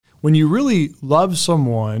when you really love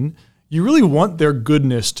someone, you really want their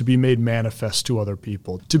goodness to be made manifest to other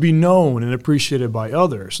people, to be known and appreciated by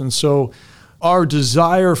others. And so our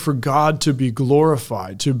desire for God to be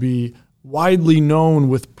glorified, to be widely known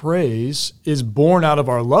with praise, is born out of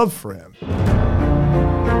our love for him.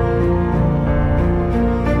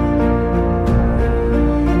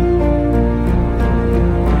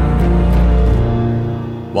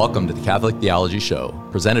 Welcome to the Catholic Theology Show,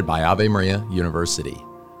 presented by Ave Maria University.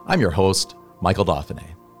 I'm your host, Michael Dauphiné.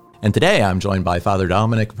 And today I'm joined by Father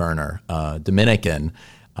Dominic Werner, a Dominican,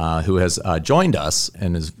 who has joined us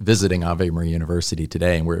and is visiting Ave Maria University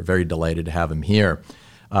today, and we're very delighted to have him here.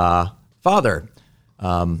 Father,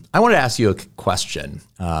 I want to ask you a question.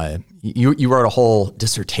 You wrote a whole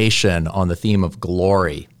dissertation on the theme of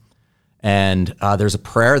glory, and there's a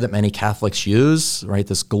prayer that many Catholics use, right?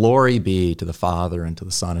 This glory be to the Father and to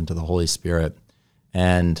the Son and to the Holy Spirit.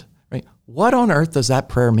 And right, what on earth does that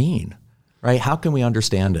prayer mean, right? How can we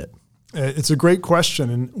understand it? It's a great question,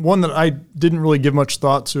 and one that I didn't really give much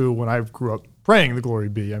thought to when I grew up praying the glory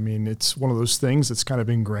be. I mean, it's one of those things that's kind of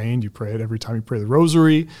ingrained. You pray it every time you pray the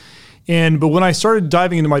rosary. But when I started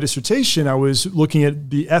diving into my dissertation, I was looking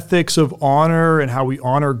at the ethics of honor and how we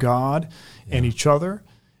honor God and each other.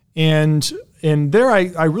 And there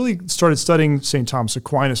I really started studying St. Thomas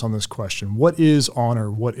Aquinas on this question. What is honor?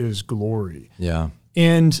 What is glory? Yeah.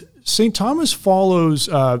 And St. Thomas follows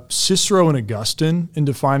Cicero and Augustine in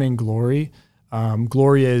defining glory.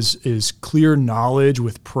 Glory is clear knowledge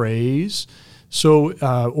with praise,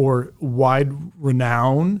 or wide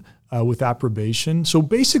renown with approbation. So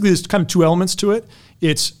basically there's kind of two elements to it.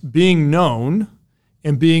 It's being known,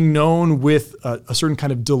 and being known with a certain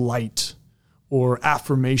kind of delight or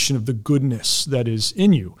affirmation of the goodness that is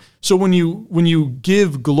in you. So when you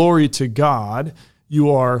give glory to God, you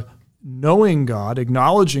are knowing God,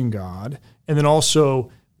 acknowledging God, and then also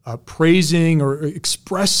praising or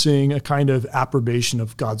expressing a kind of approbation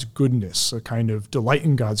of God's goodness, a kind of delight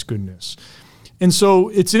in God's goodness. And so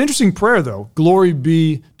it's an interesting prayer, though. Glory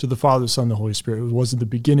be to the Father, the Son, and the Holy Spirit. It was in the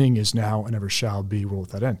beginning, is now, and ever shall be, world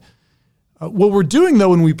without end. What we're doing, though,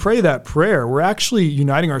 when we pray that prayer, we're actually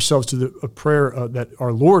uniting ourselves to a prayer that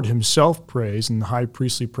our Lord himself prays in the high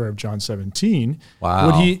priestly prayer of John 17. Wow.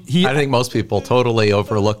 I think most people totally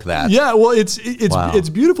overlook that. Yeah, well, it's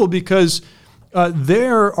beautiful because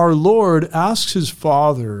there our Lord asks his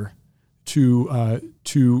Father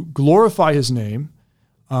to glorify his name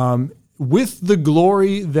with the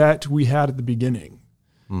glory that we had at the beginning,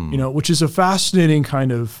 which is a fascinating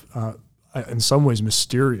kind of in some ways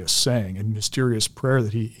mysterious saying and mysterious prayer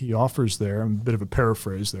that he offers there. I'm a bit of a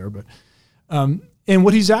paraphrase there, but and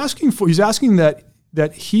what he's asking for, he's asking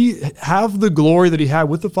that he have the glory that he had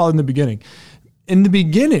with the Father in the beginning. In the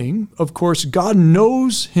beginning, of course, God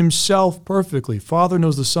knows himself perfectly. Father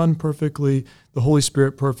knows the Son perfectly, the Holy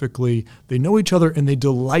Spirit perfectly. They know each other and they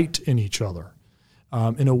delight in each other.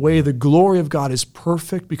 In a way, the glory of God is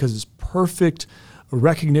perfect because it's perfect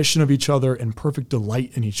recognition of each other and perfect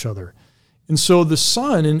delight in each other. And so the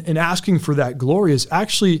Son, in asking for that glory, is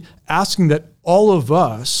actually asking that all of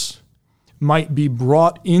us might be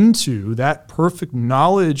brought into that perfect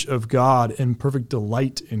knowledge of God and perfect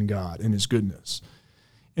delight in God and his goodness.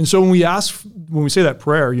 And so when we say that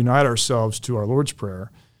prayer, unite ourselves to our Lord's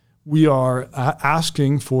Prayer, we are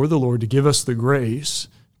asking for the Lord to give us the grace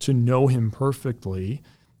to know him perfectly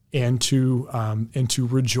and to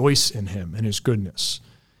rejoice in him and his goodness.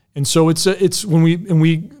 And so it's when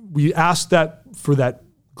we ask that for that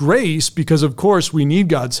grace, because of course we need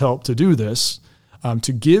God's help to do this,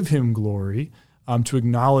 to give him glory, to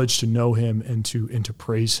acknowledge, to know him, and to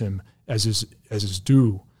praise him as is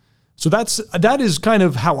due. So that is kind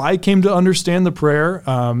of how I came to understand the prayer,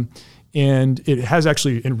 and it has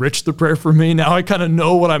actually enriched the prayer for me. Now I kind of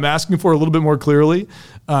know what I'm asking for a little bit more clearly,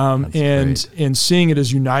 and seeing it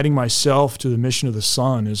as uniting myself to the mission of the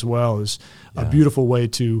Son as well is a beautiful way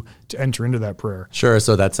to enter into that prayer. Sure.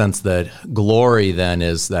 So that sense that glory then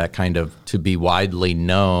is that kind of to be widely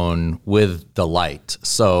known with delight.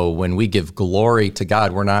 So when we give glory to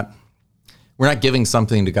God, we're not giving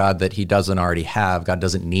something to God that he doesn't already have. God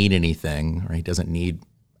doesn't need anything, or he doesn't need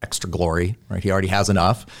extra glory, right? He already has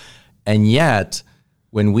enough. And yet,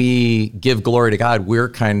 when we give glory to God, we're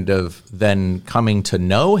kind of then coming to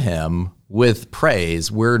know him with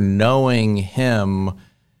praise. We're knowing him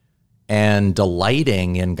and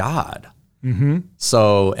delighting in God. Mm-hmm.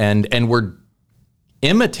 So, and we're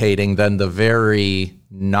imitating then the very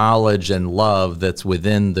knowledge and love that's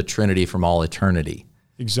within the Trinity from all eternity.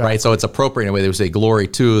 Exactly. Right? So it's appropriate in a way that we say glory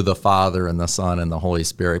to the Father and the Son and the Holy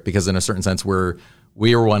Spirit, because in a certain sense, we're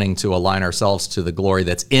we are wanting to align ourselves to the glory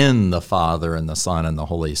that's in the Father and the Son and the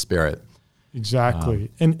Holy Spirit.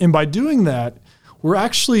 Exactly. And by doing that, we're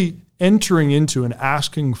actually entering into and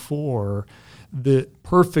asking for the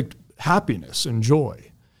perfect happiness and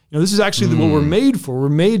joy. This is actually what we're made for. We're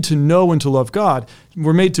made to know and to love God.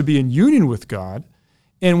 We're made to be in union with God.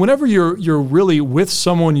 And whenever you're really with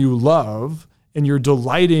someone you love and you're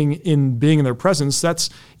delighting in being in their presence, that's,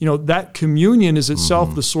 that communion is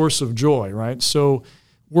itself the source of joy, right? So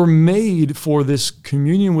we're made for this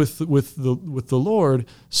communion with the Lord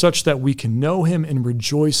such that we can know him and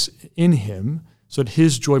rejoice in him so that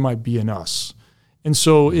his joy might be in us. And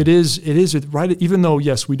so it is right, even though,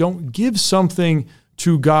 yes, we don't give something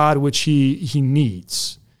to God which he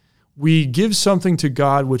needs. We give something to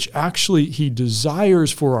God which actually he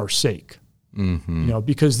desires for our sake.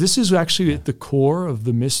 Because this is actually at the core of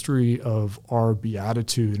the mystery of our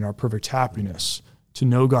beatitude and our perfect happiness, to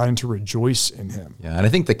know God and to rejoice in him. Yeah, and I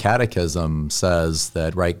think the Catechism says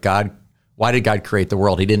that, right, why did God create the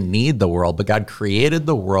world? He didn't need the world, but God created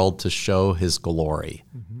the world to show his glory.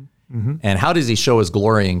 And how does he show his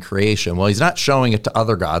glory in creation? Well, he's not showing it to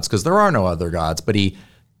other gods, because there are no other gods, but he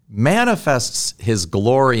manifests his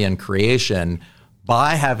glory in creation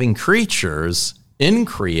by having creatures in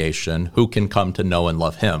creation who can come to know and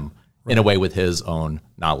love him in a way with his own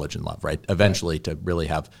knowledge and love, right? Eventually to really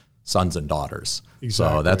have sons and daughters.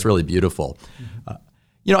 Exactly. So that's really beautiful.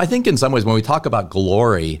 I think in some ways when we talk about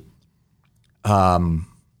glory, I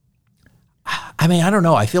don't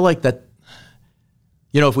know. I feel like that,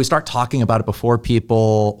 if we start talking about it before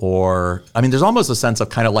people, there's almost a sense of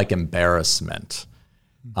kind of like embarrassment.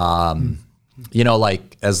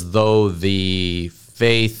 Like as though the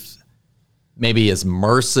faith maybe is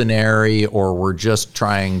mercenary, or we're just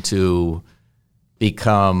trying to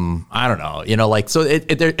become, I don't know, so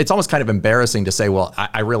it's almost kind of embarrassing to say, well,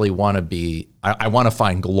 I really want to I want to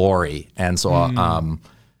find glory. And so,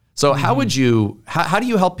 so how do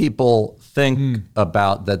you help people think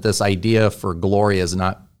about that this idea for glory is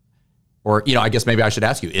not, or, I guess maybe I should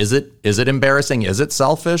ask you, is it embarrassing? Is it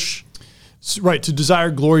selfish? Right, to desire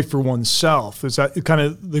glory for oneself. Is that kind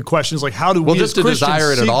of the question? Is like, how do we just as to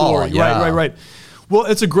desire it at all? Glory? Yeah. Right. Well,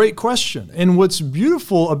 it's a great question. And what's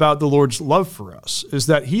beautiful about the Lord's love for us is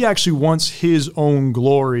that he actually wants his own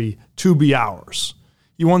glory to be ours.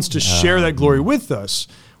 He wants to share that glory with us,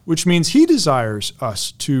 which means he desires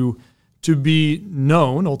us to be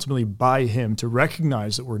known ultimately by him, to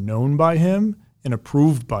recognize that we're known by him and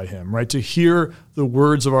approved by him, right? To hear the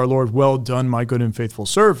words of our Lord, well done, my good and faithful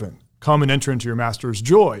servant. Come and enter into your master's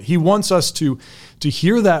joy. He wants us to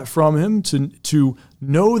hear that from him, to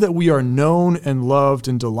know that we are known and loved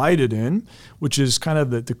and delighted in, which is kind of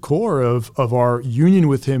the core of our union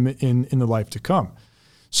with him in the life to come.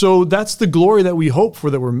 So that's the glory that we hope for,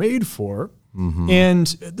 that we're made for. And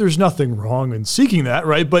there's nothing wrong in seeking that,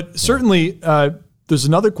 right? But certainly there's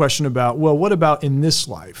another question about, well, what about in this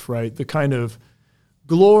life, right? The kind of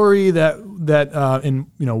glory that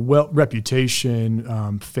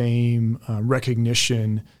reputation, fame,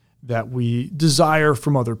 recognition that we desire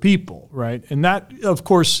from other people, right? And that, of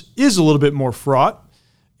course, is a little bit more fraught,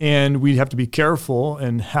 and we have to be careful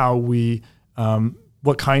in how we,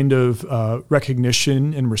 what kind of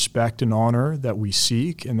recognition and respect and honor that we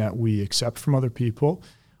seek and that we accept from other people.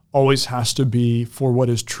 Always has to be for what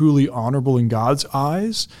is truly honorable in God's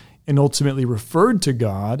eyes, and ultimately referred to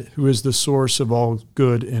God, who is the source of all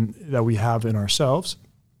good that we have in ourselves,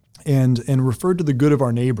 and referred to the good of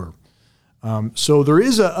our neighbor. So there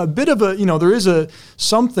is a bit of there is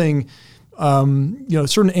something, certain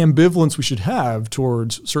ambivalence we should have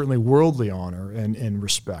towards certainly worldly honor and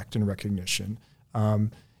respect and recognition.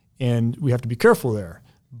 And we have to be careful there.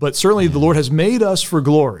 But certainly the Lord has made us for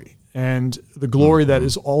glory, and the glory that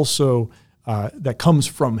is also, that comes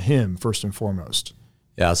from him first and foremost.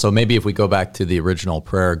 Yeah, so maybe if we go back to the original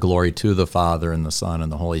prayer, glory to the Father and the Son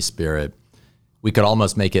and the Holy Spirit, we could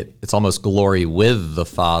almost make it's almost glory with the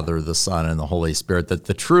Father, the Son, and the Holy Spirit. That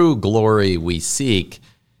the true glory we seek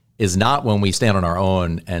is not when we stand on our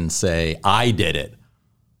own and say, I did it,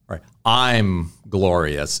 right? I'm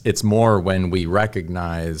glorious. It's more when we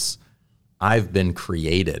recognize I've been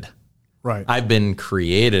created. Right. I've been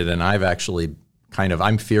created, and I've actually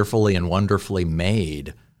I'm fearfully and wonderfully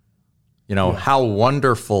made. How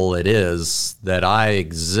wonderful it is that I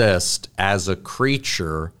exist as a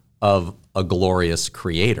creature of a glorious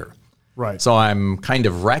creator. Right. So I'm kind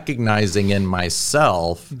of recognizing in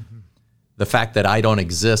myself the fact that I don't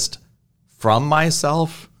exist from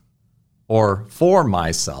myself or for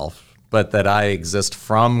myself, but that I exist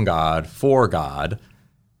from God, for God,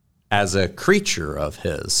 as a creature of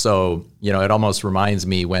his. So, it almost reminds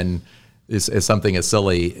me when is something as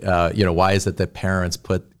silly. Why is it that parents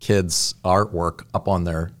put kids' artwork up on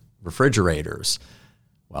their refrigerators?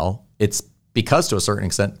 Well, it's because to a certain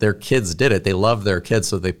extent their kids did it. They love their kids,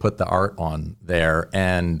 so they put the art on there.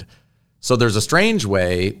 And so there's a strange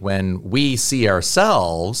way when we see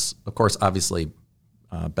ourselves, of course, obviously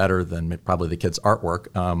better than probably the kids' artwork,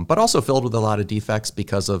 but also filled with a lot of defects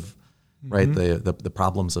because of right the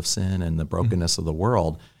problems of sin and the brokenness of the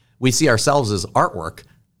world. We see ourselves as artwork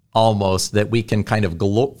almost that we can kind of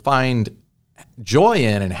find joy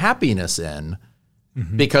in and happiness in,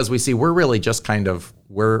 because we see we're really just kind of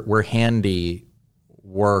we're handy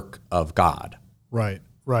work of God. Right,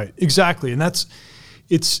 exactly, and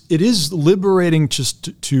it is liberating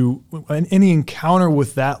just to any encounter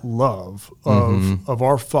with that love of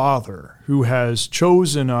our Father, who has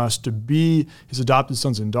chosen us to be His adopted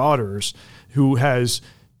sons and daughters, who has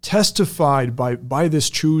testified by this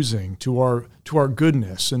choosing to our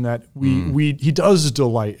goodness, and that He does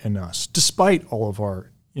delight in us despite all of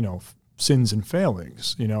our sins and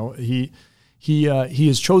failings. He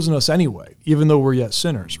has chosen us anyway, even though we're yet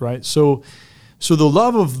sinners, right? So the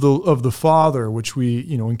love of the Father, which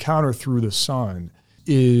we encounter through the Son,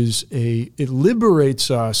 it liberates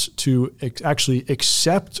us to actually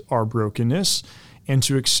accept our brokenness and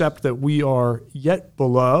to accept that we are yet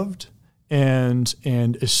beloved and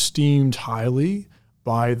esteemed highly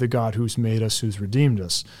by the God who's made us, who's redeemed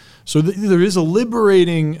us. So there is a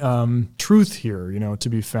liberating truth here, to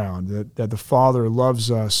be found, that the Father loves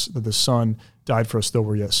us, that the Son died for us though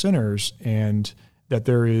we're yet sinners, and that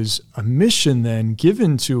there is a mission then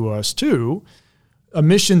given to us too, a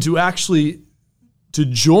mission to actually to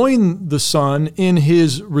join the Son in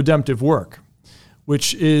His redemptive work,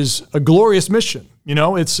 which is a glorious mission.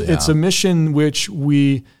 It's a mission which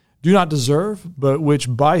we do not deserve, but which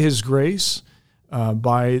by His grace,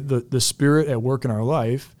 by the Spirit at work in our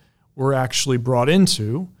life, we're actually brought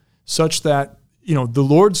into, such that the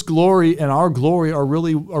Lord's glory and our glory are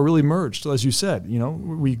really merged. As you said,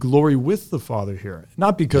 we glory with the Father here,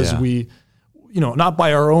 not because we, not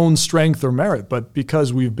by our own strength or merit, but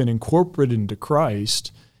because we've been incorporated into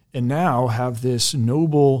Christ and now have this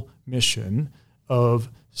noble mission of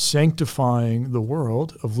sanctifying the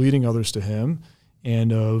world, of leading others to Him,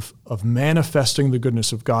 and of manifesting the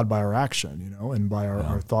goodness of God by our action, and by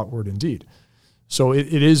our thought, word, and deed. So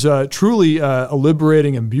it is truly a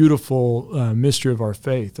liberating and beautiful mystery of our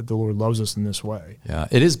faith that the Lord loves us in this way. Yeah,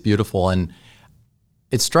 it is beautiful. And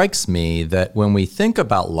it strikes me that when we think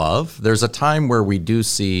about love, there's a time where we do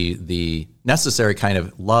see the necessary kind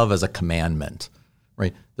of love as a commandment,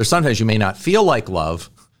 right? There's sometimes you may not feel like love,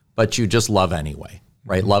 but you just love anyway,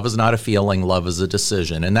 right? Love is not a feeling, love is a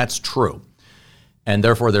decision, and that's true. And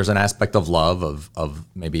therefore, there's an aspect of love of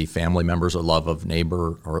maybe family members, or love of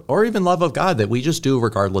neighbor, or even love of God that we just do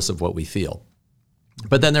regardless of what we feel.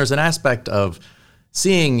 But then there's an aspect of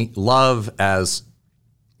seeing love as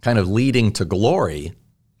kind of leading to glory,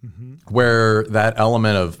 where that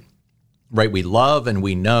element of, right, we love and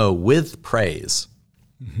we know with praise.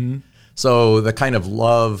 So the kind of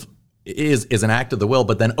love is an act of the will,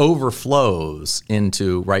 but then overflows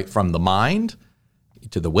into, right, from the mind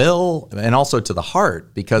to the will, and also to the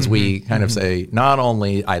heart, because we kind of say, not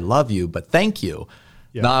only I love you, but thank you.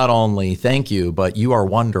 Yeah. Not only thank you, but you are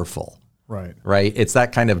wonderful. Right. It's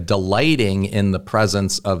that kind of delighting in the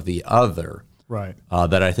presence of the other. Right.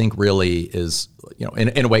 That I think really is,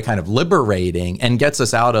 in a way kind of liberating and gets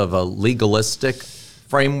us out of a legalistic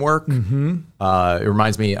framework. It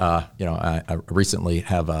reminds me, I recently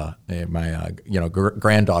have my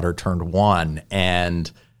granddaughter turned 1,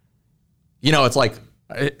 and it's like,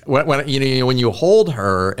 when you hold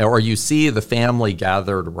her or you see the family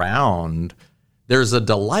gathered around, there's a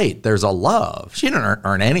delight, there's a love. She didn't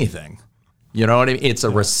earn anything. You know what I mean? It's a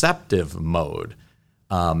receptive mode.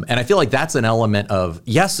 And I feel like that's an element of,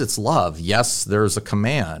 yes, it's love. Yes, there's a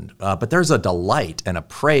command, but there's a delight and a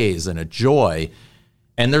praise and a joy.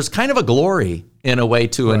 And there's kind of a glory in a way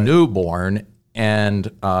to a newborn. And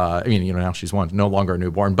now she's 1, no longer a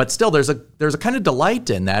newborn, but still there's a kind of delight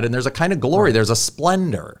in that, and there's a kind of glory, there's a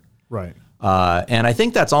splendor. Right. And I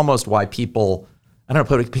think that's almost why people,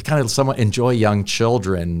 kind of somewhat enjoy young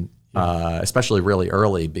children, especially really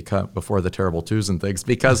early, before the terrible twos and things,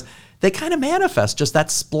 because they kind of manifest just that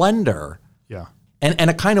splendor. Yeah. And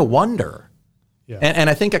a kind of wonder. Yeah. And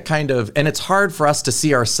I think and it's hard for us to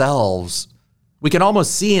see ourselves. We can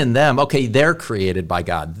almost see in them, okay, they're created by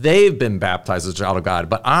God. They've been baptized as a child of God,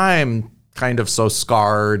 but I'm kind of so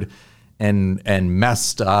scarred and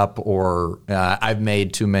messed up, or I've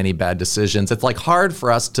made too many bad decisions. It's like hard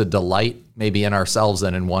for us to delight maybe in ourselves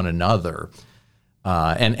and in one another.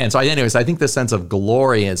 And so anyways, I think this sense of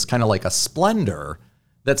glory is kind of like a splendor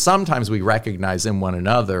that sometimes we recognize in one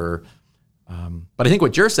another. But I think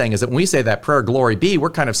what you're saying is that when we say that prayer, glory be,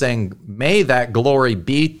 we're kind of saying, may that glory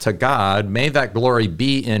be to God, may that glory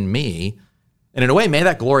be in me, and in a way, may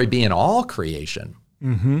that glory be in all creation.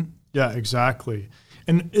 Mm-hmm. Yeah, exactly.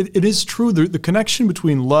 And it is true, the connection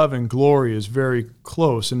between love and glory is very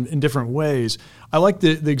close in different ways. I like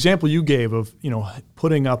the example you gave of,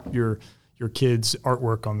 putting up your kids'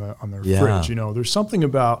 artwork on their fridge. There's something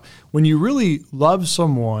about when you really love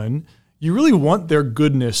someone, you really want their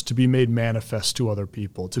goodness to be made manifest to other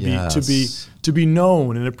people, to be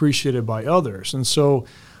known and appreciated by others. And so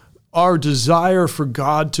our desire for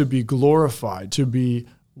God to be glorified, to be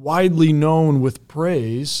widely known with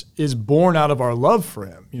praise, is born out of our love for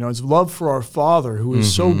him. It's love for our Father who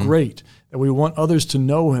is so great that we want others to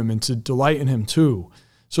know him and to delight in him too.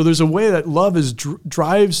 So there's a way that love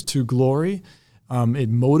drives to glory.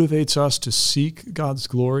 It motivates us to seek God's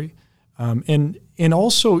glory. And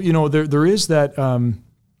also, there is that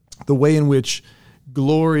the way in which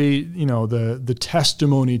glory, the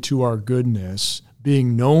testimony to our goodness,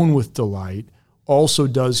 being known with delight, also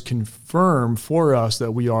does confirm for us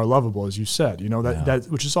that we are lovable, as you said. That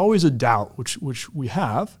which is always a doubt, which we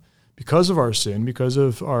have because of our sin, because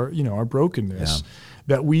of our our brokenness,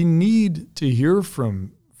 that we need to hear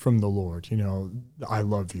from the Lord. I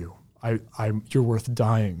love you. You're worth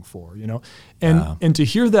dying for, and to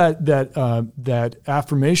hear that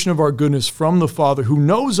affirmation of our goodness from the Father who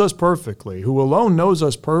knows us perfectly, who alone knows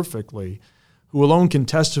us perfectly, who alone can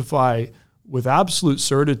testify with absolute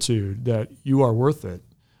certitude that you are worth it,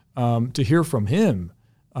 to hear from him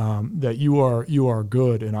that you are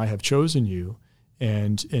good and I have chosen you,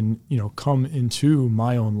 and come into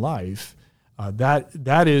my own life.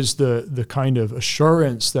 That is the kind of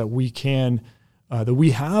assurance that we can. That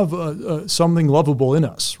we have something lovable in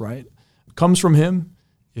us, right? It comes from him.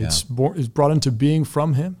 It's brought into being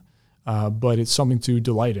from him, but it's something to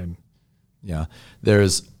delight in. Yeah.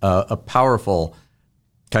 There's a powerful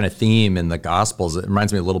kind of theme in the Gospels. It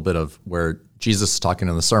reminds me a little bit of where Jesus is talking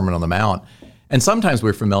in the Sermon on the Mount. And sometimes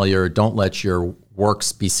we're familiar, don't let your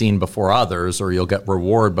works be seen before others or you'll get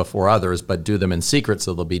reward before others, but do them in secret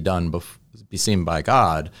so they'll be be seen by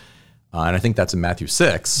God. And I think that's in Matthew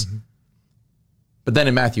 6. Mm-hmm. But then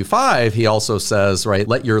in Matthew 5, he also says, right,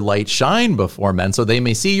 let your light shine before men so they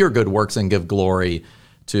may see your good works and give glory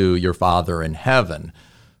to your Father in heaven.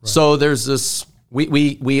 Right. So there's this,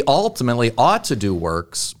 we ultimately ought to do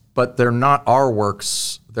works, but they're not our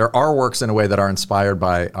works. They're our works in a way that are inspired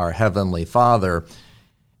by our Heavenly Father.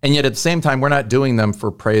 And yet at the same time, we're not doing them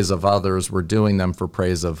for praise of others. We're doing them for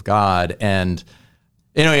praise of God. And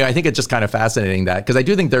I think it's just kind of fascinating that, because I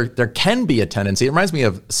do think there can be a tendency. It reminds me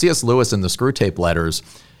of C.S. Lewis in the Screwtape Letters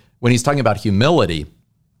when he's talking about humility.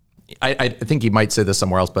 I think he might say this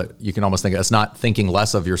somewhere else, but you can almost think it's not thinking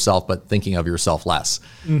less of yourself, but thinking of yourself less.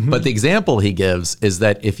 Mm-hmm. But the example he gives is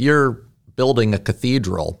that if you're building a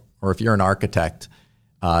cathedral or if you're an architect,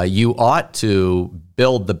 you ought to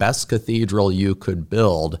build the best cathedral you could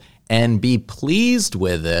build and be pleased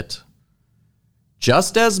with it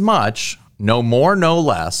just as much, no more, no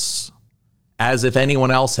less, as if anyone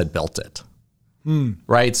else had built it.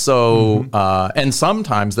 Right? So, and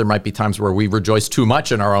sometimes there might be times where we rejoice too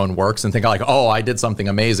much in our own works and think like, oh, I did something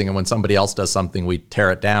amazing. And when somebody else does something, we tear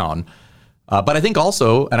it down. But I think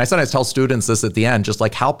also, and I sometimes tell students this at the end, just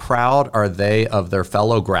like how proud are they of their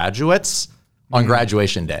fellow graduates on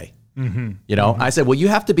graduation day? I said, well, you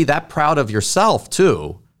have to be that proud of yourself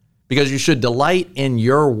too, because you should delight in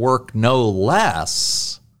your work no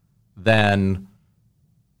less than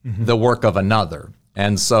the work of another.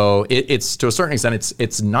 And so it's to a certain extent,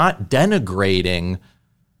 it's not denigrating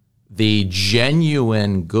the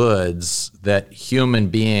genuine goods that human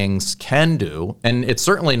beings can do. And it's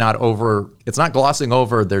certainly it's not glossing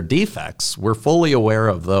over their defects. We're fully aware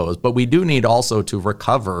of those, but we do need also to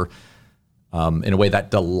recover in a way that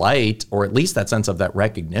delight, or at least that sense of that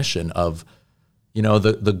recognition of,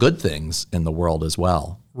 the good things in the world as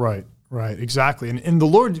well. Right, exactly. And the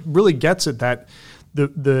Lord really gets it, that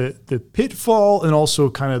the pitfall and also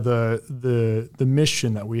kind of the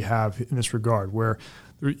mission that we have in this regard, where,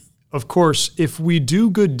 of course, if we do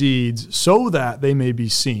good deeds so that they may be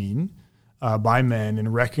seen by men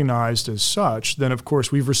and recognized as such, then of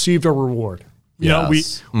course we've received our reward.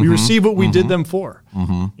 We receive what we did them for.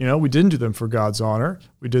 We didn't do them for God's honor.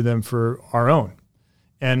 We did them for our own.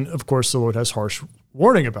 And of course, the Lord has harsh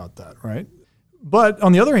warning about that, right? But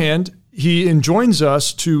on the other hand, he enjoins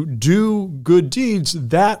us to do good deeds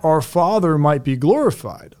that our Father might be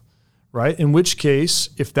glorified, right? In which case,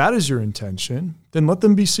 if that is your intention, then let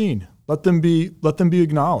them be seen. Let them be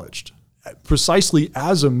acknowledged, precisely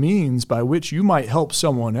as a means by which you might help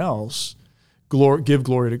someone else give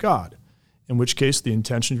glory to God, in which case the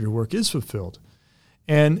intention of your work is fulfilled.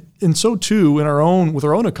 And so too, with our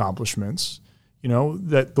own accomplishments,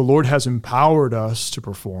 that the Lord has empowered us to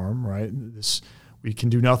perform, right? We can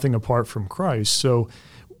do nothing apart from Christ. So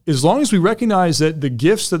as long as we recognize that the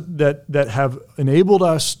gifts that have enabled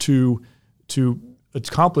us to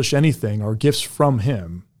accomplish anything are gifts from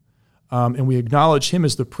Him, and we acknowledge Him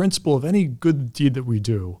as the principle of any good deed that we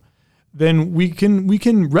do, then we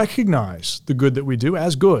can recognize the good that we do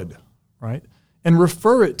as good, right? And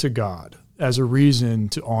refer it to God as a reason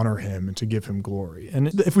to honor Him and to give Him glory. And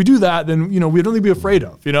if we do that, then we don't need to be afraid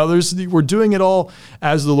of. We're doing it all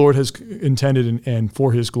as the Lord has intended and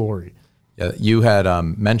for His glory. Yeah, you had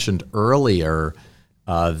mentioned earlier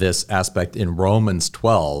this aspect in Romans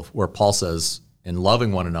 12, where Paul says, in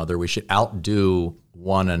loving one another, we should outdo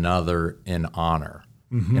one another in honor,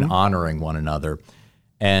 in honoring one another.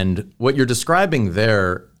 And what you're describing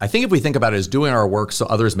there, I think if we think about it as doing our work so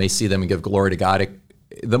others may see them and give glory to God,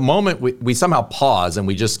 the moment we somehow pause and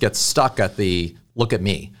we just get stuck at the look at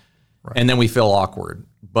me, right, and then we feel awkward.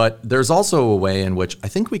 But there's also a way in which I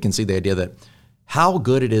think we can see the idea that how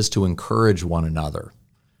good it is to encourage one another.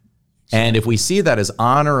 And if we see that as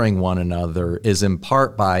honoring one another is in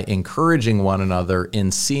part by encouraging one another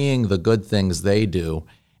in seeing the good things they do,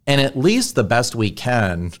 and at least the best we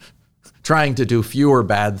can, trying to do fewer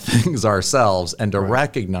bad things ourselves, and to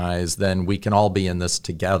recognize then we can all be in this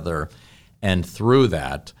together. And through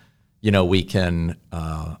that, we can,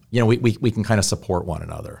 we can kind of support one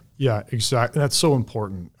another. Yeah, exactly. That's so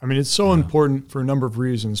important. I mean, it's so important for a number of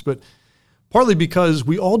reasons, but partly because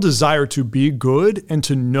we all desire to be good and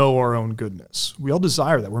to know our own goodness. We all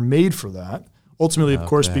desire that. We're made for that. Ultimately, of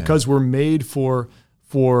course, because we're made for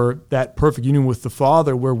that perfect union with the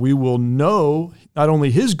Father, where we will know not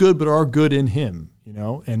only His good, but our good in Him,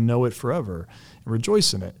 and know it forever and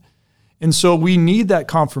rejoice in it. And so we need that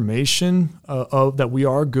confirmation of that we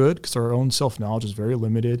are good, because our own self-knowledge is very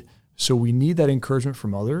limited. So we need that encouragement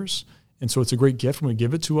from others. And so it's a great gift when we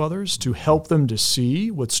give it to others to help them to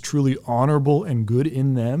see what's truly honorable and good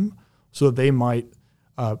in them, so that they might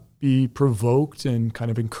be provoked and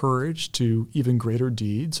kind of encouraged to even greater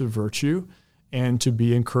deeds of virtue, and to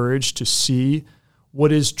be encouraged to see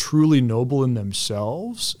what is truly noble in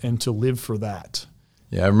themselves and to live for that.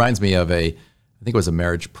 Yeah, it reminds me of I think it was a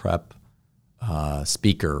marriage prep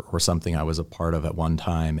speaker or something I was a part of at one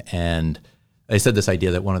time. And they said this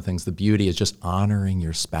idea that one of the things, the beauty is just honoring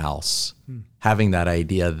your spouse, having that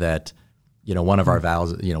idea that, one of our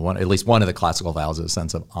vows, at least one of the classical vows is a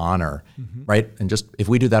sense of honor, right? And just if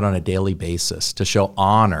we do that on a daily basis to show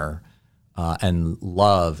honor and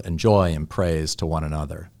love and joy and praise to one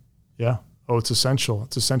another. Yeah. Oh, it's essential.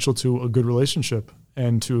 It's essential to a good relationship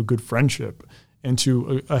and to a good friendship and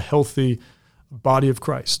to a healthy body of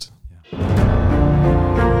Christ. Yeah.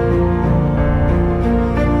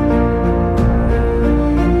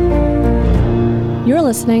 You're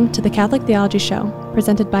listening to the Catholic Theology Show,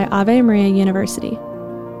 presented by Ave Maria University.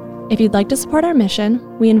 If you'd like to support our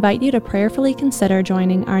mission, we invite you to prayerfully consider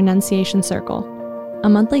joining our Annunciation Circle, a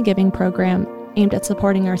monthly giving program aimed at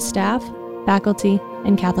supporting our staff, faculty,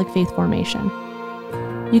 and Catholic faith formation.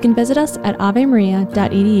 You can visit us at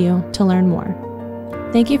avemaria.edu to learn more.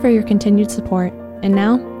 Thank you for your continued support, and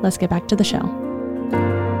now let's get back to the show.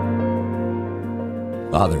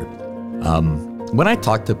 Father, when I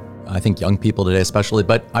talk to, I think, young people today especially,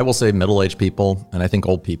 but I will say middle-aged people, and I think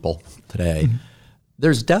old people today,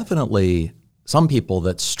 there's definitely some people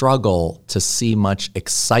that struggle to see much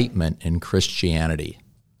excitement in Christianity,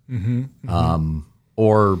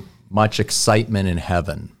 or much excitement in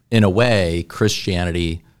heaven. In a way,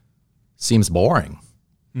 Christianity seems boring,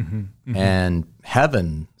 and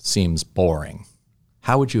heaven seems boring.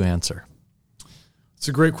 How would you answer? It's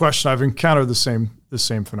a great question. I've encountered the same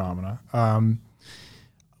phenomena.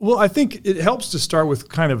 Well, I think it helps to start with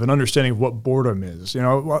kind of an understanding of what boredom is.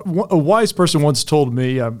 A wise person once told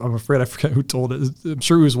me, I'm afraid I forget who told it, I'm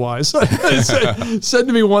sure he was wise, said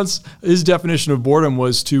to me once, his definition of boredom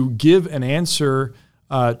was to give an answer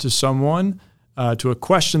to someone, to a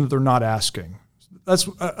question that they're not asking. That's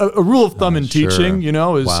a rule of thumb in teaching,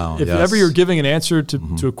 is if ever you're giving an answer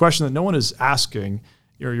to a question that no one is asking,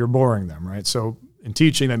 you're boring them, right? So in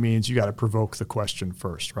teaching, that means you got to provoke the question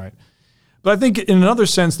first, right? But I think in another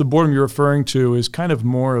sense, the boredom you're referring to is kind of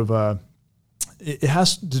more of it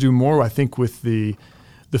has to do more, I think, with the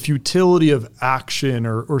futility of action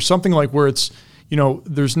or something like where it's,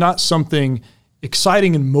 there's not something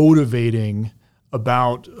exciting and motivating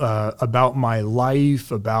about my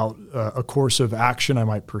life, about a course of action I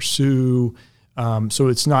might pursue. So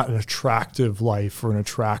it's not an attractive life or an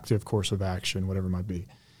attractive course of action, whatever it might be.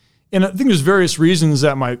 And I think there's various reasons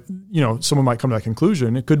that someone might come to that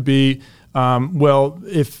conclusion. It could be,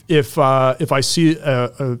 if I see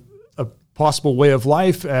a possible way of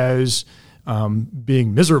life as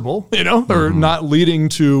being miserable, or not leading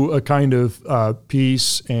to a kind of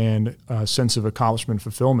peace and sense of accomplishment,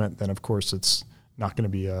 fulfillment, then of course it's not going to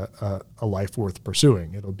be a life worth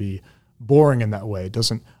pursuing. It'll be boring in that way. It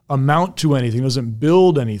doesn't amount to anything, doesn't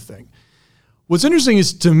build anything. What's interesting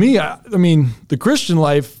is, to me, the Christian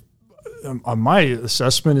life, on my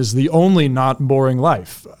assessment, is the only not boring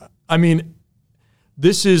life.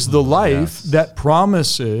 This is the life that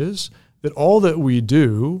promises that all that we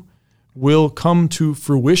do will come to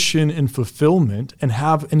fruition and fulfillment and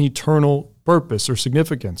have an eternal purpose or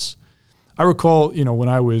significance. I recall, when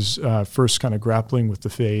I was first kind of grappling with the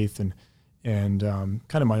faith and kind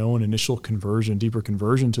of my own initial conversion, deeper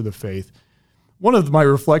conversion to the faith, one of my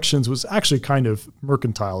reflections was actually kind of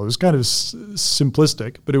mercantile. It was kind of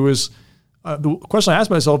simplistic, but it was the question I asked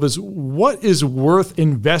myself is, what is worth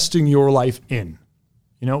investing your life in?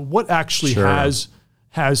 What actually has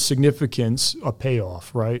significance, a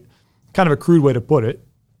payoff, right? Kind of a crude way to put it.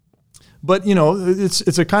 But,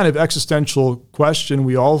 it's a kind of existential question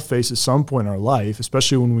we all face at some point in our life,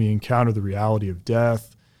 especially when we encounter the reality of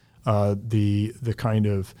death, the kind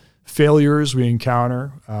of failures we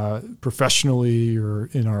encounter professionally or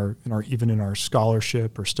even in our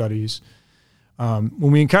scholarship or studies.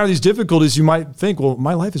 When we encounter these difficulties, you might think, well,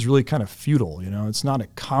 my life is really kind of futile. It's not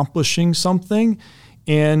accomplishing something,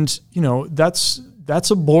 and that's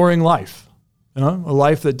a boring life. A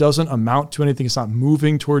life that doesn't amount to anything. It's not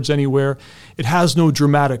moving towards anywhere. It has no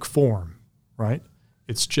dramatic form, right?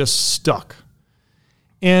 It's just stuck.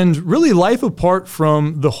 And really, life apart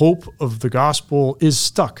from the hope of the gospel is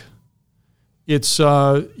stuck. It's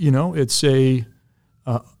it's a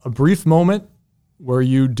brief moment where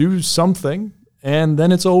you do something and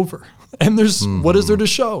then it's over. And there's what is there to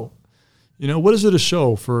show? What is it to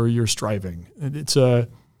show for your striving? It's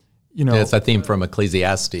it's a theme from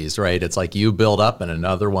Ecclesiastes, right? It's like you build up and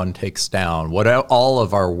another one takes down. All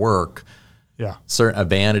of our work, a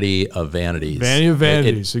vanity of vanities. Vanity of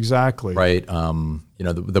vanities, exactly. Right.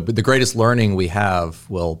 The greatest learning we have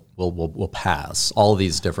will pass. All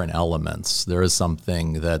these different elements. There is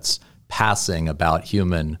something that's passing about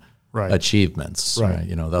human achievements. Right.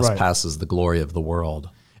 Thus passes the glory of the world.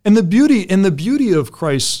 And the beauty of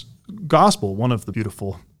Christ's gospel, one of the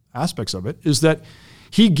beautiful aspects of it, is that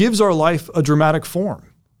he gives our life a dramatic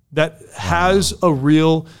form that has a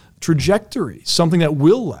real trajectory, something that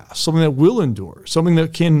will last, something that will endure, something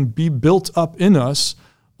that can be built up in us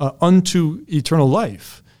unto eternal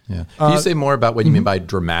life. Yeah. Can you say more about what you mean by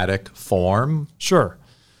dramatic form? Sure.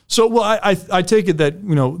 So, well, I take it that,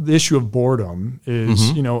 the issue of boredom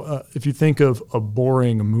is, if you think of a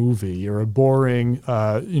boring movie or a boring,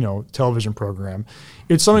 television program,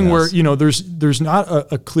 it's something where, there's not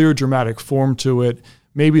a clear dramatic form to it.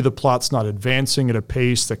 Maybe the plot's not advancing at a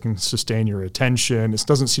pace that can sustain your attention. It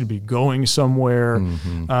doesn't seem to be going somewhere.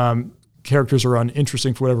 Characters are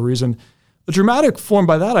uninteresting for whatever reason. The dramatic form,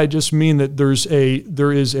 by that I just mean that there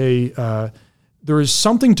is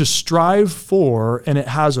something to strive for, and it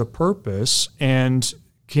has a purpose and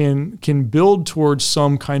can build towards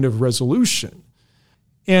some kind of resolution.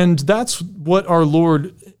 And that's what our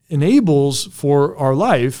Lord enables for our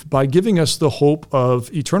life by giving us the hope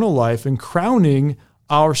of eternal life and crowning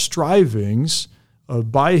our strivings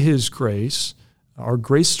by his grace, our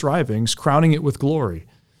grace strivings, crowning it with glory,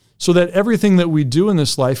 so that everything that we do in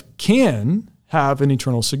this life can have an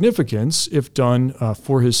eternal significance if done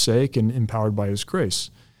for his sake and empowered by his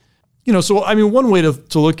grace. One way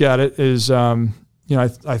to look at it is,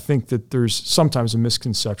 I think that there's sometimes a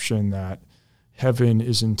misconception that heaven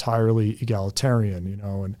is entirely egalitarian,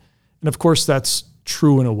 and of course that's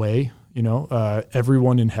true in a way.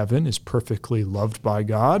 Everyone in heaven is perfectly loved by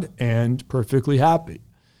God and perfectly happy.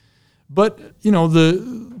 But,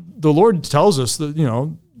 the Lord tells us that,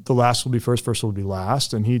 the last will be first will be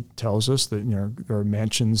last. And he tells us that, there are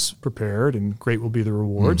mansions prepared and great will be the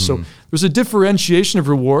reward. So there's a differentiation of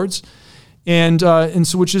rewards. And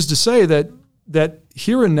so, which is to say that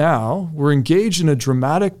here and now we're engaged in a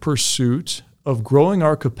dramatic pursuit of growing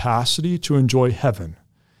our capacity to enjoy heaven.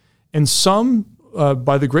 And some,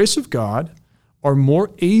 by the grace of God, are more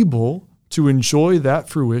able to enjoy that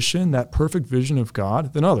fruition, that perfect vision of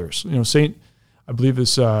God, than others. I believe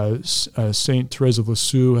it's Saint Therese of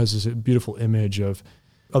Lisieux has this beautiful image of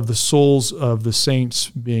the souls of the saints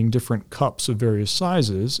being different cups of various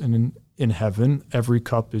sizes, and in heaven, every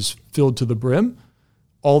cup is filled to the brim,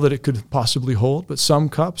 all that it could possibly hold, but some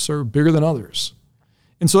cups are bigger than others.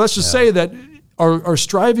 And so let's just say that our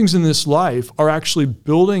strivings in this life are actually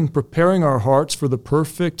preparing our hearts for the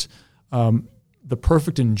perfect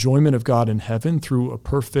enjoyment of God in heaven through a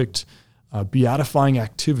perfect beatifying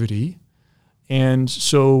activity. And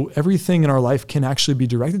so everything in our life can actually be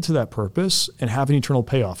directed to that purpose and have an eternal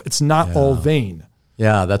payoff. It's not all vain.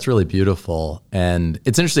 Yeah, that's really beautiful. And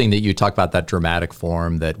it's interesting that you talk about that dramatic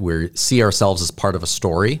form, that we see ourselves as part of a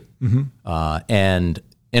story. And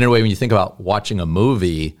in a way, when you think about watching a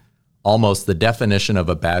movie, almost the definition of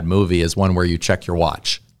a bad movie is one where you check your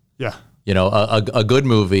watch. Yeah. You know, a good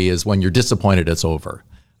movie is when you're disappointed it's over.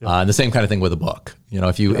 And the same kind of thing with a book. You know,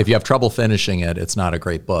 if you have trouble finishing it, it's not a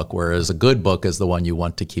great book, whereas a good book is the one you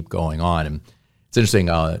want to keep going on. And it's interesting,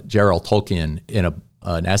 J.R.R. Tolkien, in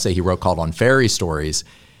an essay he wrote called On Fairy Stories,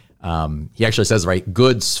 he actually says, right,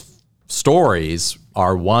 good stories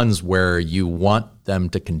are ones where you want them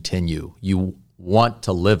to continue. You want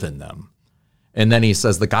to live in them. And then he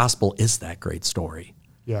says the gospel is that great story.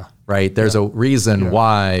 Yeah. Right? There's a reason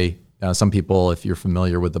why some people, if you're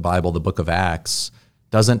familiar with the Bible, the book of Acts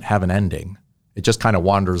doesn't have an ending. It just kind of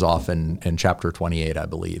wanders off in chapter 28, I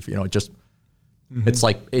believe. You know, it just, it's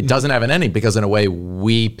like, it doesn't have an ending because in a way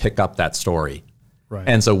we pick up that story. Right.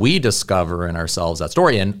 And so we discover in ourselves that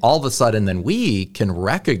story, and all of a sudden then we can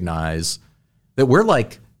recognize that we're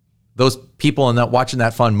like those people in that watching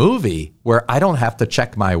that fun movie where I don't have to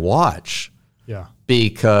check my watch. Yeah.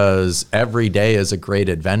 Because every day is a great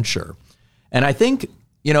adventure. And I think,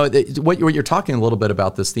 you know, what you're talking a little bit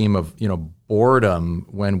about, this theme of, you know, boredom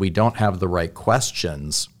when we don't have the right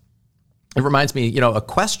questions. It reminds me, you know, a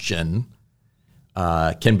question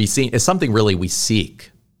can be seen as something really we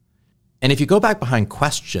seek. And if you go back behind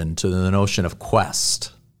question to the notion of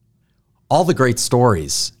quest, all the great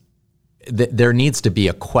stories, there needs to be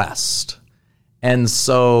a quest. And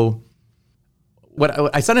so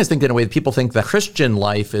what I sometimes think in a way that people think the Christian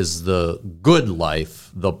life is the good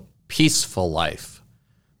life, the peaceful life,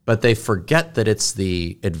 but they forget that it's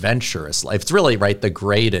the adventurous life. It's really, right, the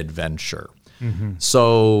great adventure.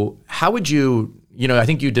 So how would you know, I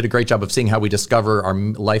think you did a great job of seeing how we discover our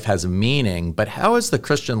life has a meaning, but how is the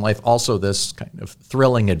Christian life also this kind of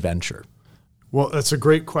thrilling adventure? Well, that's a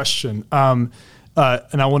great question. And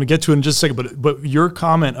I want to get to it in just a second, but your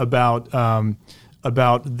comment about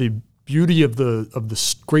the beauty of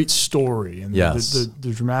the great story and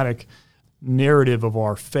the dramatic narrative of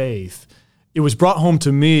our faith, it was brought home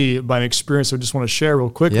to me by an experience I just want to share real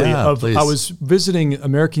quickly. Please. I was visiting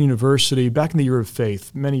American University back in the year of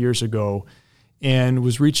faith many years ago, and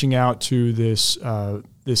was reaching out to this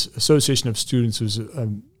association of students. It was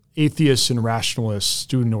an atheist and rationalist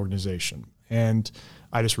student organization, and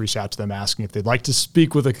I just reached out to them asking if they'd like to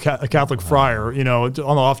speak with a Catholic friar, you know, on the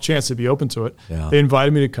off chance they'd be open to it. Yeah. They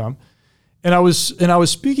invited me to come. And I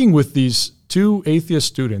was speaking with these two atheist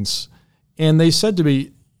students, and they said to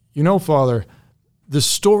me, you know, Father, the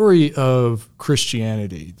story of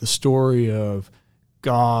Christianity, the story of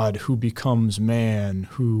God who becomes man,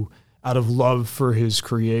 who out of love for his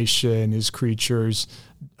creation, his creatures,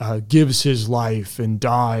 gives his life and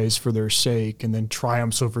dies for their sake and then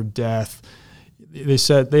triumphs over death.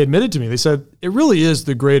 They admitted to me, they said, it really is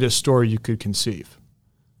the greatest story you could conceive.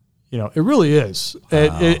 You know, it really is.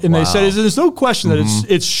 And they said, there's no question that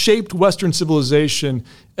it's shaped Western civilization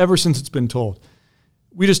ever since it's been told.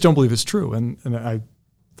 We just don't believe it's true. And I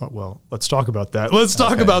thought, well, let's talk about that. Let's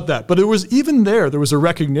talk about that. But it was even there was a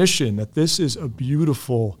recognition that this is a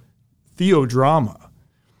beautiful theodrama.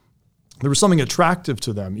 There was something attractive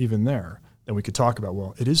to them even there that we could talk about.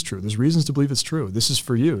 Well, it is true. There's reasons to believe it's true. This is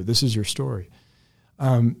for you. This is your story.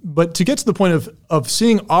 But to get to the point of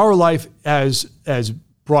seeing our life as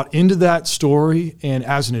brought into that story and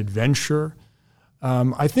as an adventure,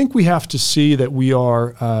 I think we have to see that we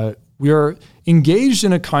are engaged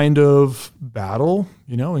in a kind of battle,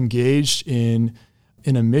 you know, engaged in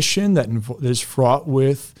a mission that is fraught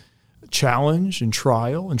with challenge and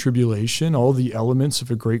trial and tribulation, all the elements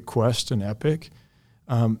of a great quest and epic,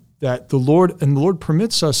 that the Lord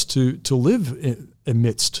permits us to live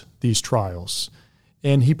amidst these trials.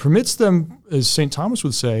 And he permits them, as St. Thomas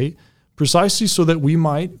would say, precisely so that we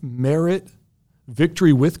might merit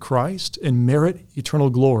victory with Christ and merit eternal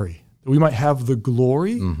glory. That we might have the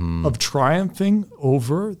glory of triumphing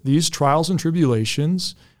over these trials and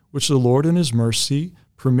tribulations, which the Lord in his mercy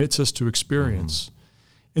permits us to experience.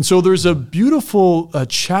 And so there's a beautiful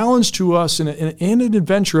challenge to us and an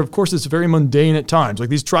adventure. Of course, it's very mundane at times. Like,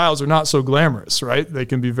 these trials are not so glamorous, right? They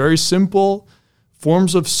can be very simple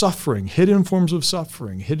forms of suffering, hidden forms of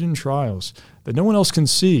suffering, hidden trials that no one else can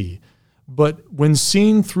see. But when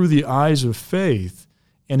seen through the eyes of faith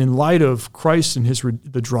and in light of Christ and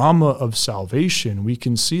the drama of salvation, we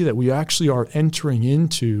can see that we actually are entering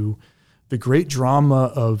into the great drama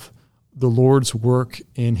of the Lord's work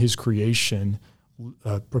in his creation,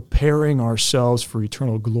 preparing ourselves for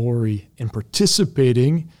eternal glory and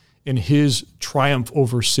participating in his triumph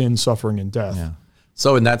over sin, suffering, and death. Yeah.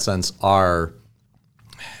 So in that sense,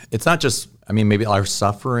 it's not just, maybe our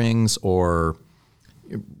sufferings or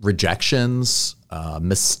rejections,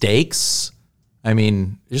 mistakes.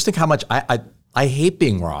 Just think how much I hate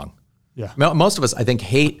being wrong. Yeah. Most of us, I think,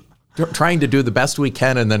 hate trying to do the best we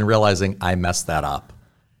can and then realizing I messed that up.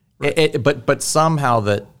 Right. But somehow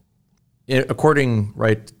that, according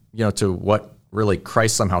to what really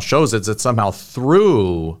Christ somehow shows, it's that somehow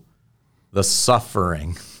through the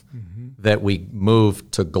suffering that we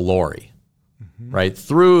move to glory. Right?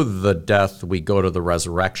 Through the death, we go to the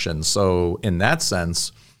resurrection. So in that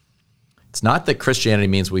sense, it's not that Christianity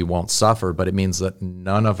means we won't suffer, but it means that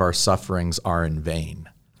none of our sufferings are in vain.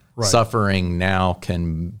 Right. Suffering now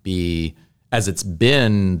can be, as it's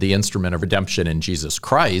been the instrument of redemption in Jesus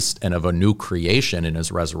Christ and of a new creation in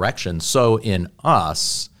his resurrection, so in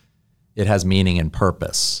us, it has meaning and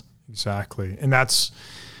purpose. Exactly. And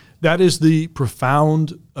that is the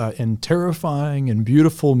profound and terrifying and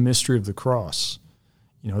beautiful mystery of the cross.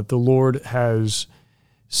 The Lord has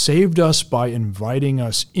saved us by inviting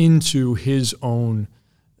us into his own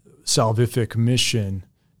salvific mission,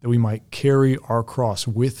 that we might carry our cross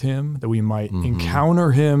with him, that we might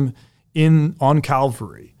encounter him on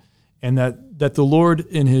Calvary, and that the Lord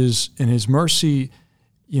in his mercy,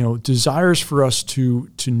 desires for us to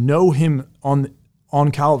know him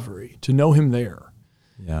on Calvary, to know him there.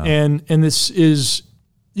 Yeah. And this is,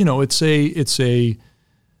 it's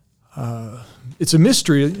a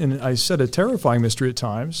mystery, and I said a terrifying mystery at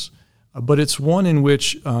times, but it's one in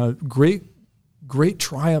which great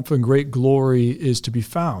triumph and great glory is to be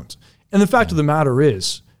found. And the fact of the matter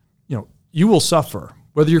is, you will suffer.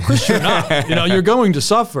 Whether you're Christian or not, you're going to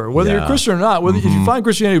suffer. Whether you're Christian or not, if you find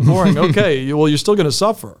Christianity boring, okay, you're still going to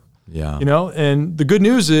suffer. Yeah. And the good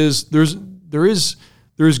news is there is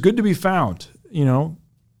good to be found.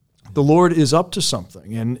 The Lord is up to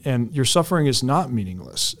something, and your suffering is not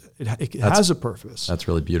meaningless. It has a purpose. That's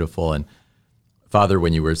really beautiful. And Father,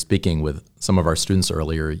 when you were speaking with some of our students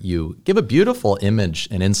earlier, you give a beautiful image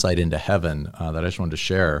and insight into heaven that I just wanted to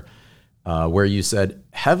share, where you said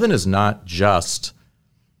heaven is not just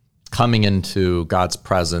coming into God's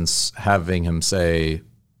presence, having him say,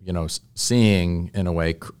 seeing in a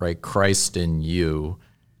way, right, Christ in you,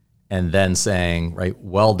 and then saying, right,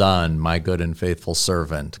 well done, my good and faithful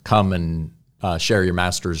servant, come and share your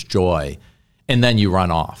master's joy, and then you run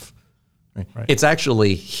off. Right? Right. It's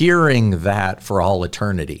actually hearing that for all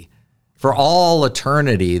eternity. For all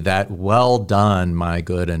eternity, that well done, my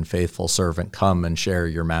good and faithful servant, come and share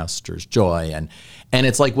your master's joy. And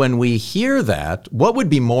it's like when we hear that, what would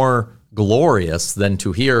be more glorious than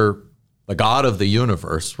to hear the God of the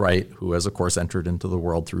universe, right, who has, of course, entered into the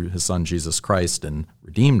world through his son, Jesus Christ, and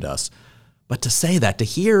redeemed us. But to say that, to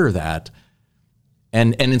hear that,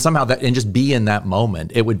 and somehow that, and just be in that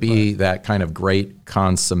moment, it would be that kind of great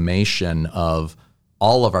consummation of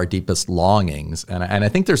all of our deepest longings. And I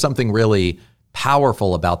think there's something really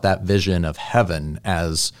powerful about that vision of heaven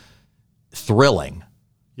as thrilling.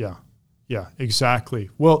 Yeah, exactly.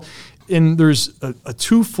 Well, and there's a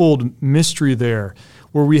twofold mystery there,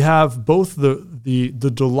 where we have both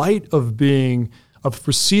the delight of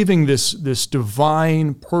receiving this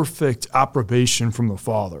divine, perfect approbation from the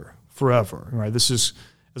Father forever, right? This is,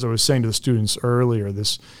 as I was saying to the students earlier,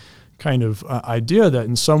 this kind of idea that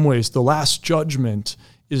in some ways the last judgment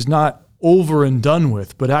is not over and done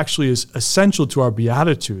with, but actually is essential to our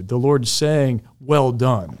beatitude. The Lord saying, well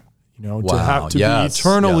done, wow.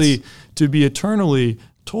 to be eternally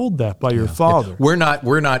told that by your Father. Yeah.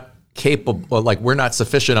 We're not capable, we're not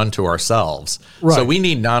sufficient unto ourselves. Right. So we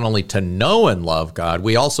need not only to know and love God,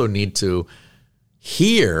 we also need to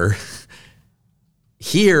hear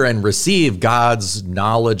and receive God's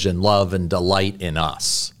knowledge and love and delight in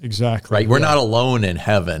us. Exactly. Right? We're not alone in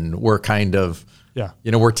heaven. We're kind of,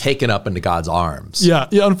 we're taken up into God's arms. Yeah.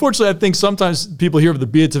 Unfortunately, I think sometimes people hear of the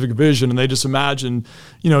beatific vision and they just imagine,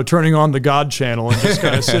 turning on the God channel and just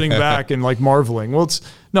kind of sitting back and marveling. Well,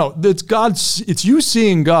 it's you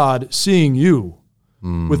seeing God seeing you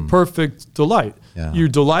with perfect delight. Yeah. You're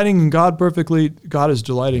delighting in God perfectly. God is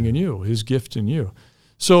delighting in you, his gift in you.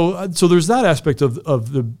 So there's that aspect of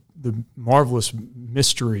the marvelous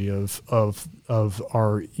mystery of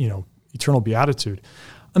our eternal beatitude.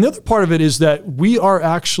 And the other part of it is that we are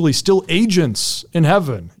actually still agents in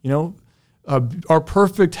heaven. our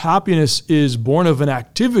perfect happiness is born of an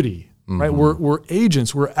activity, right? We're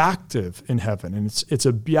agents, we're active in heaven, and it's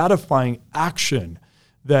a beatifying action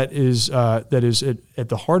that is at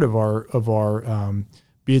the heart of our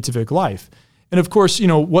beatific life. And of course,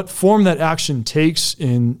 what form that action takes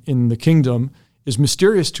in the kingdom is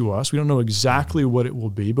mysterious to us. We don't know exactly what it will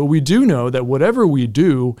be, but we do know that whatever we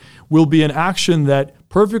do will be an action that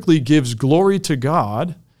perfectly gives glory to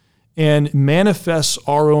God and manifests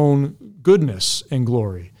our own goodness and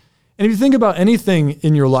glory. And if you think about anything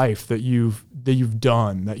in your life that you've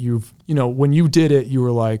done, when you did it, you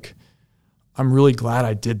were like, I'm really glad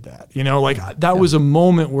I did that. That was a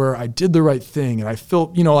moment where I did the right thing, and I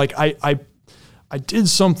felt, I did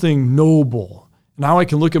something noble. Now I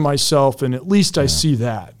can look at myself and at least I see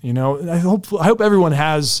that, And I hope everyone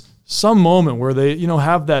has some moment where they,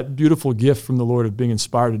 have that beautiful gift from the Lord of being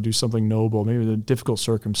inspired to do something noble, maybe in a difficult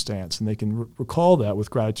circumstance, and they can recall that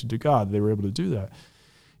with gratitude to God, they were able to do that.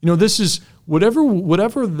 This is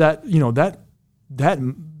whatever that, that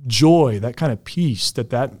joy, that kind of peace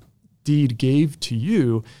that deed gave to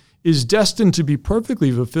you is destined to be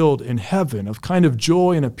perfectly fulfilled in heaven, of kind of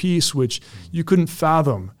joy and a peace which you couldn't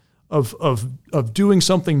fathom, of doing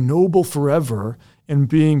something noble forever and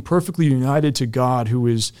being perfectly united to God who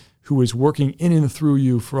is working in and through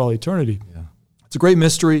you for all eternity. Yeah. It's a great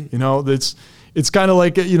mystery, it's kind of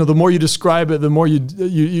like, the more you describe it, the more you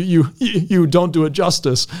don't do it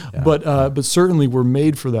justice, but certainly we're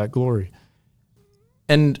made for that glory.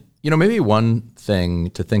 And, maybe one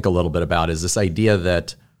thing to think a little bit about is this idea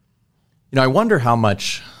that, I wonder how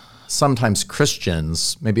much sometimes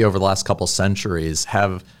Christians, maybe over the last couple centuries,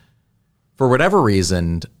 have, for whatever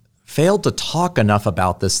reason, failed to talk enough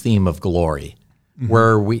about this theme of glory,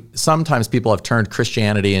 where sometimes people have turned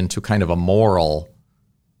Christianity into kind of a moral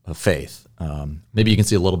faith. Maybe you can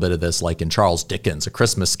see a little bit of this like in Charles Dickens' A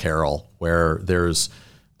Christmas Carol, where there's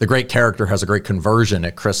the great character has a great conversion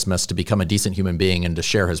at Christmas to become a decent human being and to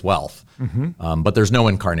share his wealth. But there's no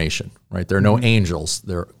incarnation, right? There are no angels,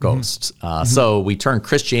 there are ghosts. So we turn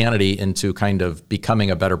Christianity into kind of becoming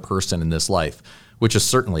a better person in this life, which is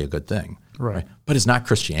certainly a good thing. Right. But it's not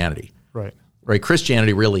Christianity. Right.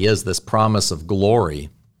 Christianity really is this promise of glory.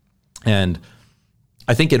 And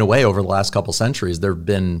I think in a way over the last couple centuries, there have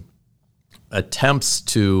been attempts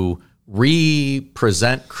to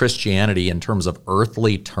represent Christianity in terms of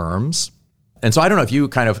earthly terms. And so I don't know if you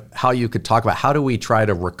how you could talk about how do we try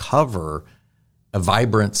to recover a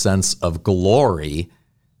vibrant sense of glory,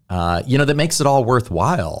 that makes it all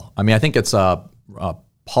worthwhile. I mean, I think it's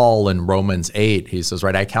Paul in Romans 8, he says,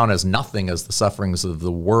 I count as nothing as the sufferings of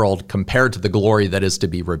the world compared to the glory that is to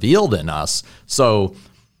be revealed in us. So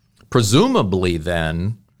presumably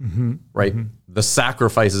then, the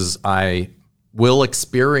sacrifices I will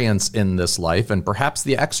experience in this life, and perhaps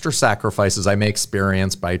the extra sacrifices I may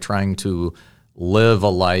experience by trying to live a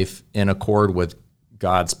life in accord with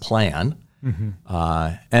God's plan,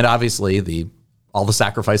 and obviously all the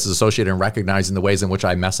sacrifices associated in recognizing the ways in which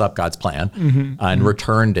I mess up God's plan and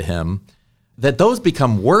return to Him, that those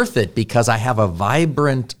become worth it because I have a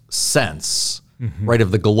vibrant sense,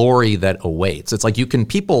 of the glory that awaits. It's like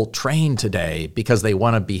people train today because they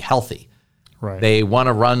want to be healthy. Right. They want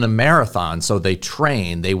to run a marathon, so they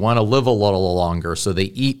train. They want to live a little longer, so they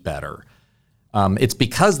eat better. It's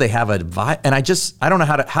because they have and I don't know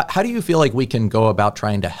how do you feel like we can go about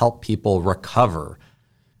trying to help people recover?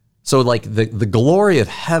 So like the glory of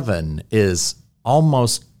heaven is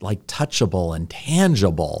almost like touchable and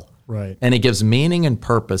tangible. Right. And it gives meaning and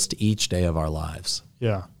purpose to each day of our lives.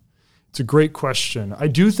 Yeah. It's a great question. I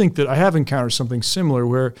do think that I have encountered something similar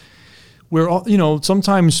where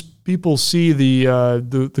sometimes people see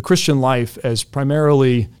the Christian life as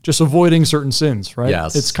primarily just avoiding certain sins, right?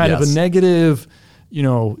 Yes. It's kind of a negative,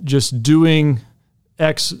 just doing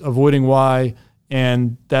X, avoiding Y,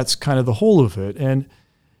 and that's kind of the whole of it.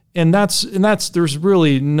 And that's there's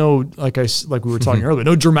really no, like we were talking earlier,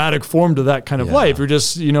 no dramatic form to that kind of life. You're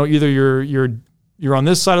just, either you're on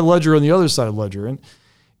this side of the ledger or on the other side of the ledger.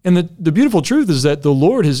 And the beautiful truth is that the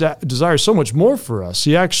Lord desires so much more for us.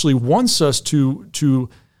 He actually wants us to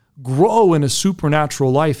grow in a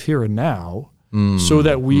supernatural life here and now, so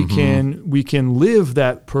that we can live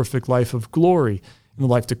that perfect life of glory in the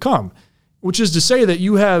life to come. Which is to say that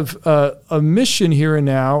you have a mission here and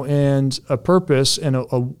now, and a purpose, and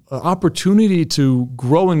a opportunity to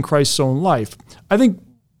grow in Christ's own life. I think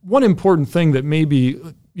one important thing that may be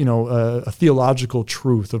a theological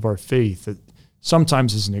truth of our faith that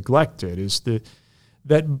sometimes is neglected is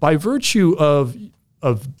that by virtue of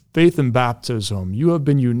faith and baptism, you have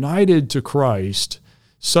been united to Christ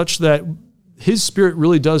such that his Spirit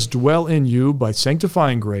really does dwell in you by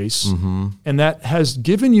sanctifying grace, and that has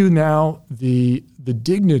given you now the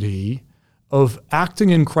dignity of acting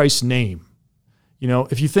in Christ's name.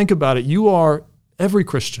 If you think about it, every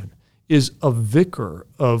Christian is a vicar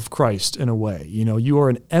of Christ in a way. You are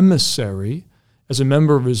an emissary as a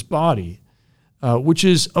member of his body, which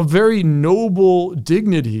is a very noble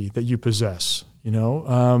dignity that you possess,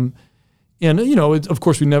 And, of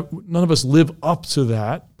course, none of us live up to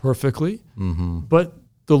that perfectly, but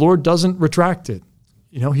the Lord doesn't retract it.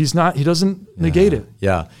 He doesn't negate it.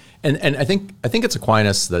 Yeah. And I think it's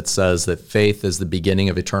Aquinas that says that faith is the beginning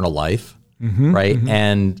of eternal life, right?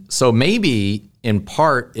 And so maybe in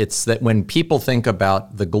part it's that when people think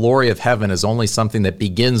about the glory of heaven as only something that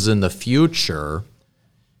begins in the future,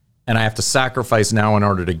 and I have to sacrifice now in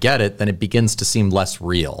order to get it, then it begins to seem less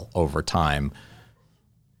real over time.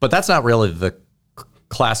 But that's not really the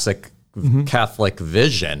classic Catholic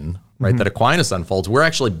vision, right, that Aquinas unfolds. We're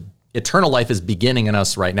actually, eternal life is beginning in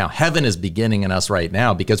us right now. Heaven is beginning in us right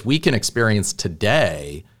now because we can experience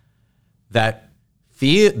today that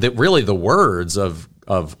really the words of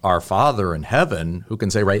our Father in heaven, who can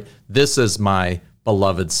say, right, this is my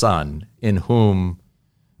beloved Son in whom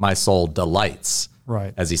my soul delights,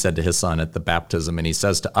 right, as he said to his Son at the baptism, and he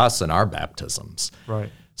says to us in our baptisms. Right.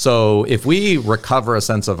 So if we recover a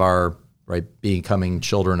sense of our becoming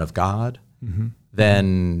children of God,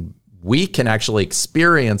 then we can actually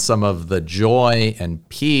experience some of the joy and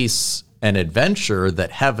peace and adventure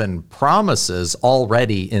that heaven promises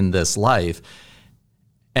already in this life.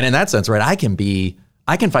 And in that sense, right, I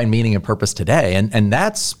can find meaning and purpose today, and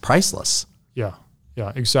that's priceless. Yeah,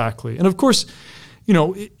 exactly. And of course,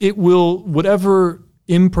 it will, whatever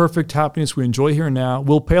imperfect happiness we enjoy here and now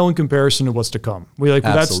will pale in comparison to what's to come.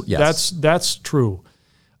 That's true.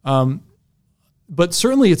 But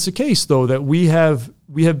certainly it's the case, though, that we have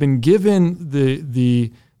been given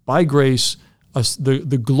the by grace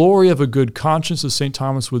the glory of a good conscience, as St.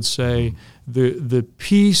 Thomas would say, the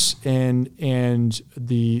peace and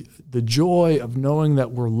the joy of knowing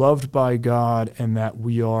that we're loved by God and that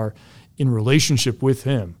we are in relationship with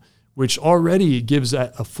Him, which already gives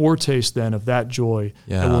a foretaste then of that joy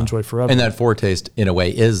that we'll enjoy forever. And that foretaste, in a way,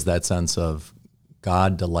 is that sense of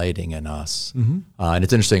God delighting in us. And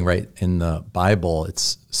it's interesting, right? In the Bible,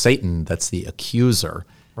 it's Satan that's the accuser.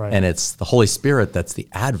 Right. And it's the Holy Spirit that's the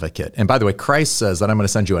advocate. And by the way, Christ says that I'm going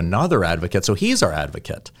to send you another advocate, so He's our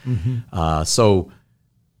advocate. So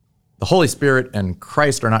the Holy Spirit and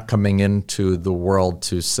Christ are not coming into the world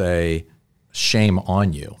to say, shame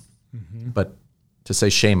on you, but to say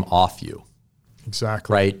shame off you.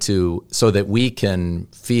 Exactly. Right? So that we can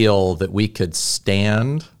feel that we could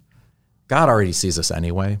stand. God already sees us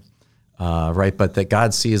anyway. Right? But that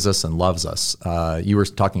God sees us and loves us. You were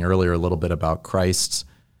talking earlier a little bit about Christ's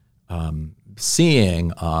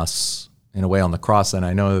seeing us in a way on the cross, and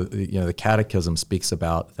I know the Catechism speaks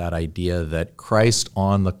about that idea that Christ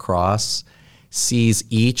on the cross sees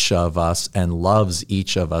each of us and loves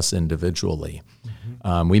each of us individually.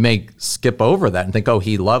 We may skip over that and think, oh,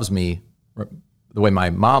 He loves me the way my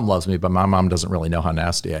mom loves me, but my mom doesn't really know how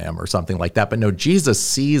nasty I am or something like that. But no, Jesus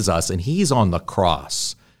sees us, and He's on the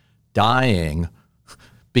cross dying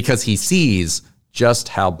because He sees just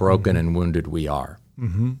how broken and wounded we are.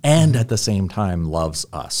 And at the same time loves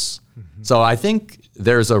us. So I think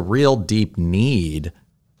there's a real deep need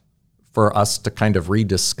for us to kind of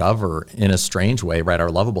rediscover in a strange way, right, our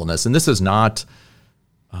lovableness. And this is not,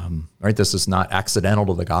 this is not accidental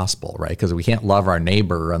to the gospel, right? Because we can't love our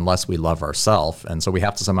neighbor unless we love ourselves. And so we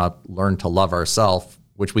have to somehow learn to love ourselves,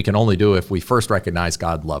 which we can only do if we first recognize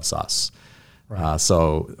God loves us. Right.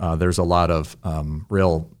 So there's a lot of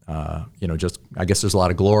real, I guess there's a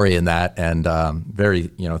lot of glory in that, and very,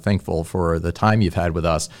 thankful for the time you've had with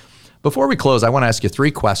us. Before we close, I want to ask you 3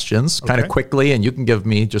 questions kind of quickly, and you can give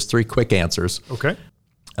me just 3 quick answers. Okay.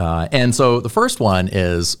 And so the first one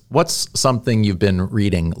is, what's something you've been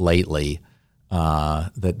reading lately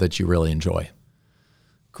that you really enjoy?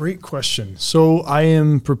 Great question. So I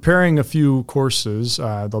am preparing a few courses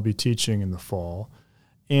they'll be teaching in the fall.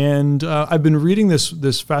 And I've been reading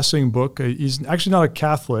this fascinating book. He's actually not a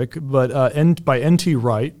Catholic, but by N.T.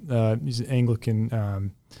 Wright. He's an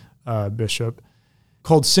Anglican bishop,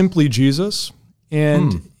 called Simply Jesus.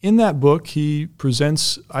 And in that book, he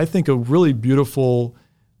presents, I think, a really beautiful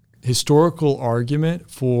historical argument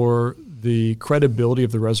for the credibility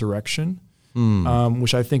of the resurrection,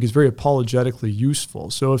 which I think is very apologetically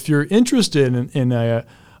useful. So if you're interested in a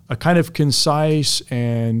kind of concise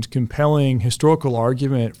and compelling historical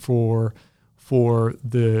argument for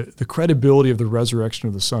the credibility of the resurrection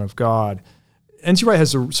of the Son of God, N.T. Wright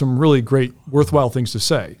has some really great, worthwhile things to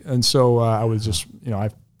say. And so I was just,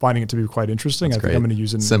 I'm finding it to be quite interesting. That's I think I'm going to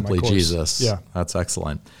use it Simply in my course. Jesus. Yeah. That's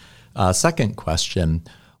excellent. Second question,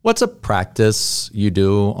 what's a practice you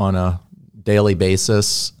do on a daily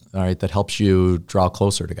basis, all right, that helps you draw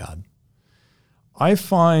closer to God? I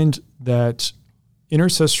find that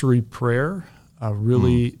intercessory prayer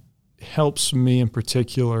really helps me in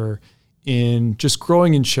particular in just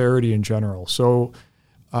growing in charity in general. So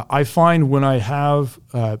I find when I have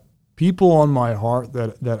people on my heart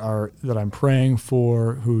that I'm praying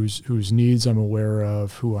for, whose needs I'm aware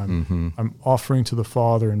of, who I'm offering to the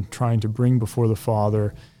Father and trying to bring before the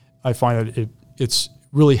Father, I find that it's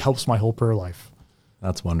really helps my whole prayer life.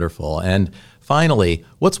 That's wonderful. And finally,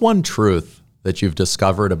 what's one truth that you've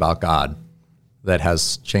discovered about God that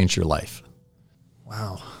has changed your life?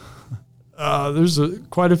 Wow. There's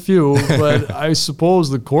quite a few, but I suppose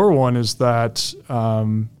the core one is that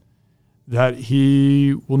that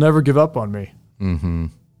He will never give up on me. Mm-hmm.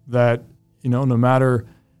 That, no matter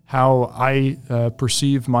how I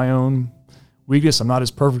perceive my own weakness, I'm not as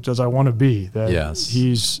perfect as I want to be. That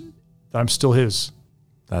I'm still His.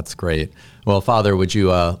 That's great. Well, Father, would you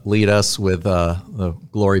lead us with the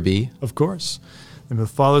Glory Be? Of course. In the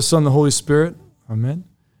Father, Son, and the Holy Spirit. Amen.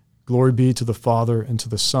 Glory be to the Father, and to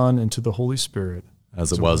the Son, and to the Holy Spirit.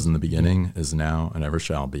 As it was in the beginning, is now, and ever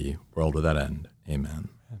shall be, world without end. Amen.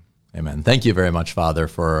 Amen. Thank you very much, Father,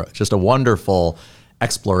 for just a wonderful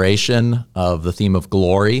exploration of the theme of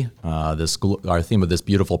glory, our theme of this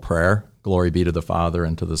beautiful prayer, glory be to the Father,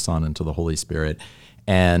 and to the Son, and to the Holy Spirit.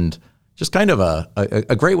 And just kind of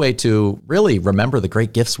a great way to really remember the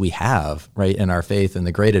great gifts we have, right, in our faith and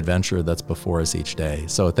the great adventure that's before us each day.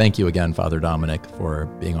 So thank you again, Father Dominic, for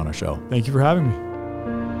being on our show. Thank you for having me.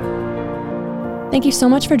 Thank you so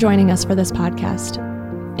much for joining us for this podcast.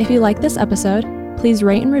 If you like this episode, please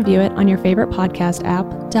rate and review it on your favorite podcast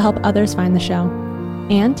app to help others find the show.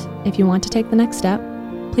 And if you want to take the next step,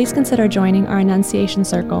 please consider joining our Annunciation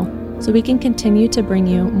Circle so we can continue to bring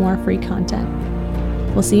you more free content.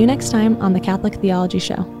 We'll see you next time on the Catholic Theology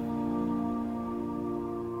Show.